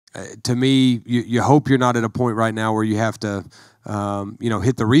to me, you hope you're not at a point right now where you have to,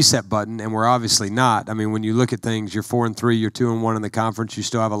 hit the reset button, and we're obviously not. I mean, when you look at things, you're 4-3, you're 2-1 in the conference. You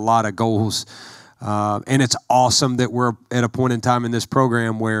still have a lot of goals. And it's awesome that we're at a point in time in this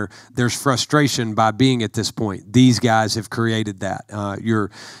program where there's frustration by being at this point. These guys have created that.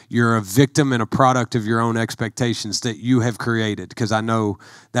 You're a victim and a product of your own expectations that you have created, because I know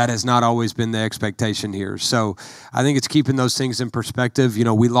that has not always been the expectation here. So I think it's keeping those things in perspective. You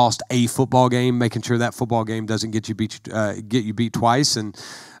know, we lost a football game, making sure that football game doesn't get you beat twice,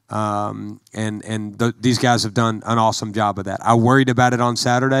 these guys have done an awesome job of that. I worried about it on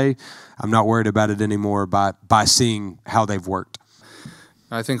Saturday. I'm not worried about it anymore by seeing how they've worked.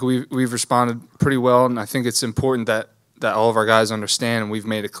 I think we've responded pretty well, and I think it's important that all of our guys understand, and we've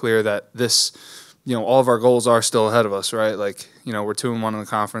made it clear that this, all of our goals are still ahead of us, right? Like, we're 2-1 in the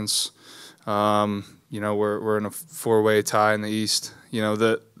conference. We're in a 4-way tie in the East.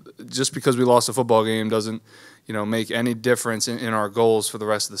 Just because we lost a football game doesn't make any difference in our goals for the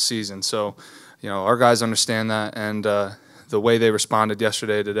rest of the season. So, our guys understand that, and the way they responded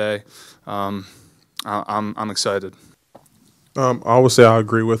yesterday, today, I'm excited. I would say I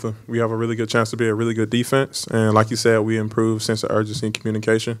agree with him. We have a really good chance to be a really good defense, and like you said, we improved sense of urgency and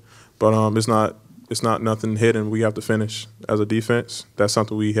communication. But it's not nothing hidden. We have to finish as a defense. That's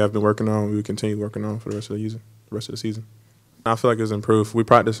something we have been working on. We will continue working on for the rest of the season. I feel like it's improved. We're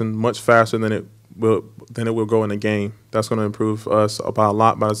practicing much faster than it will go in the game. That's going to improve us about a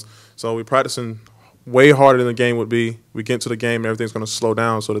lot. So we're practicing way harder than the game would be. We get into the game, everything's going to slow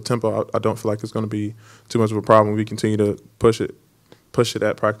down. So the tempo, I don't feel like it's going to be too much of a problem. We continue to push it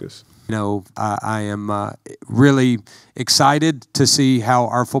at practice. I am really excited to see how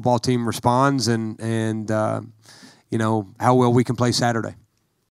our football team responds and how well we can play Saturday.